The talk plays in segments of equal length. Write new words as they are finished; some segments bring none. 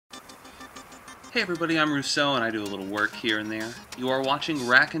Hey everybody, I'm Rousseau and I do a little work here and there. You are watching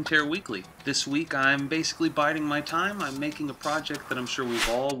Raconteur Weekly. This week I'm basically biding my time. I'm making a project that I'm sure we've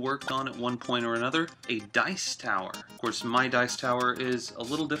all worked on at one point or another, a dice tower. Of course, my dice tower is a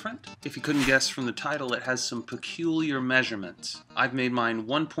little different. If you couldn't guess from the title, it has some peculiar measurements. I've made mine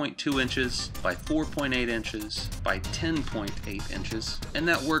 1.2 inches by 4.8 inches by 10.8 inches, and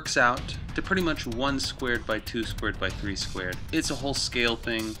that works out to pretty much 1 squared by 2 squared by 3 squared. It's a whole scale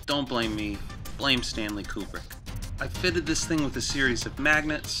thing. Don't blame me. Blame Stanley Kubrick. I fitted this thing with a series of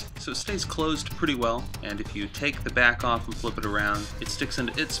magnets, so it stays closed pretty well, and if you take the back off and flip it around, it sticks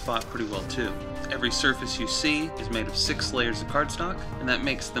into its spot pretty well too. Every surface you see is made of 6 layers of cardstock, and that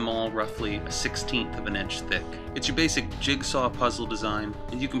makes them all roughly a 1/16 of an inch thick. It's your basic jigsaw puzzle design,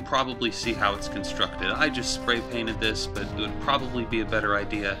 and you can probably see how it's constructed. I just spray painted this, but it would probably be a better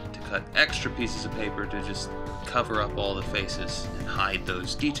idea to cut extra pieces of paper to just cover up all the faces and hide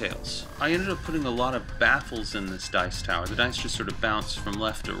those details. I ended up putting a lot of baffles in this dice tower. The dice just sort of bounce from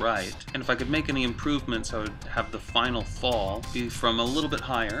left to right, and if I could make any improvements, I would have the final fall be from a little bit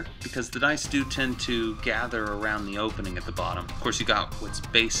higher, because the dice do tend to gather around the opening at the bottom. Of course, you got what's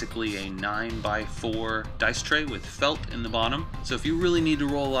basically a 9x4 dice tray with felt in the bottom, so if you really need to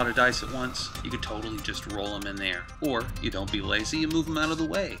roll a lot of dice at once, you could totally just roll them in there. Or, you don't be lazy, you move them out of the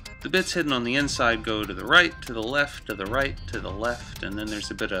way. The bits hidden on the inside go to the right, to the left, to the right, to the left, and then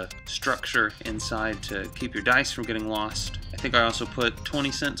there's a bit of structure inside to keep your dice from getting lost. I think I also put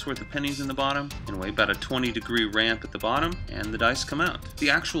 20 cents worth of pennies in the bottom, anyway, about a 20-degree ramp at the bottom, and the dice come out. The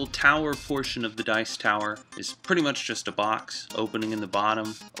actual tower portion of the dice tower is pretty much just a box, opening in the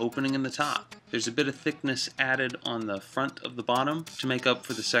bottom, opening in the top. There's a bit of thickness added on the front of the bottom to make up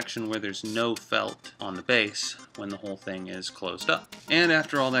for the section where there's no felt on the base when the whole thing is closed up. And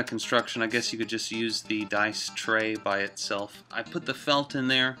after all that construction, I guess you could just use the dice tray by itself. I put the felt in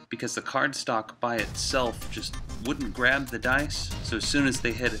there because the cardstock by itself just wouldn't grab the dice, so as soon as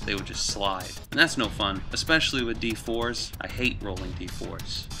they hit it, they would just slide. And that's no fun, especially with D4s. I hate rolling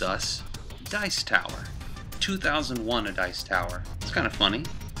D4s. Thus, dice tower. 2001 a dice tower. It's kind of funny.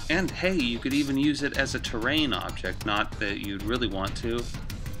 And hey, you could even use it as a terrain object, not that you'd really want to.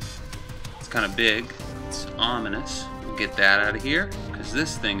 It's kind of big, it's ominous. We'll get that out of here, because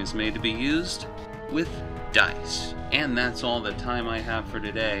this thing is made to be used with dice. And that's all the time I have for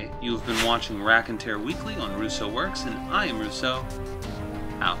today. You've been watching Raconteur Weekly on Rousseau Works, and I am Rousseau,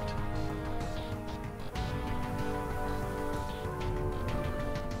 out.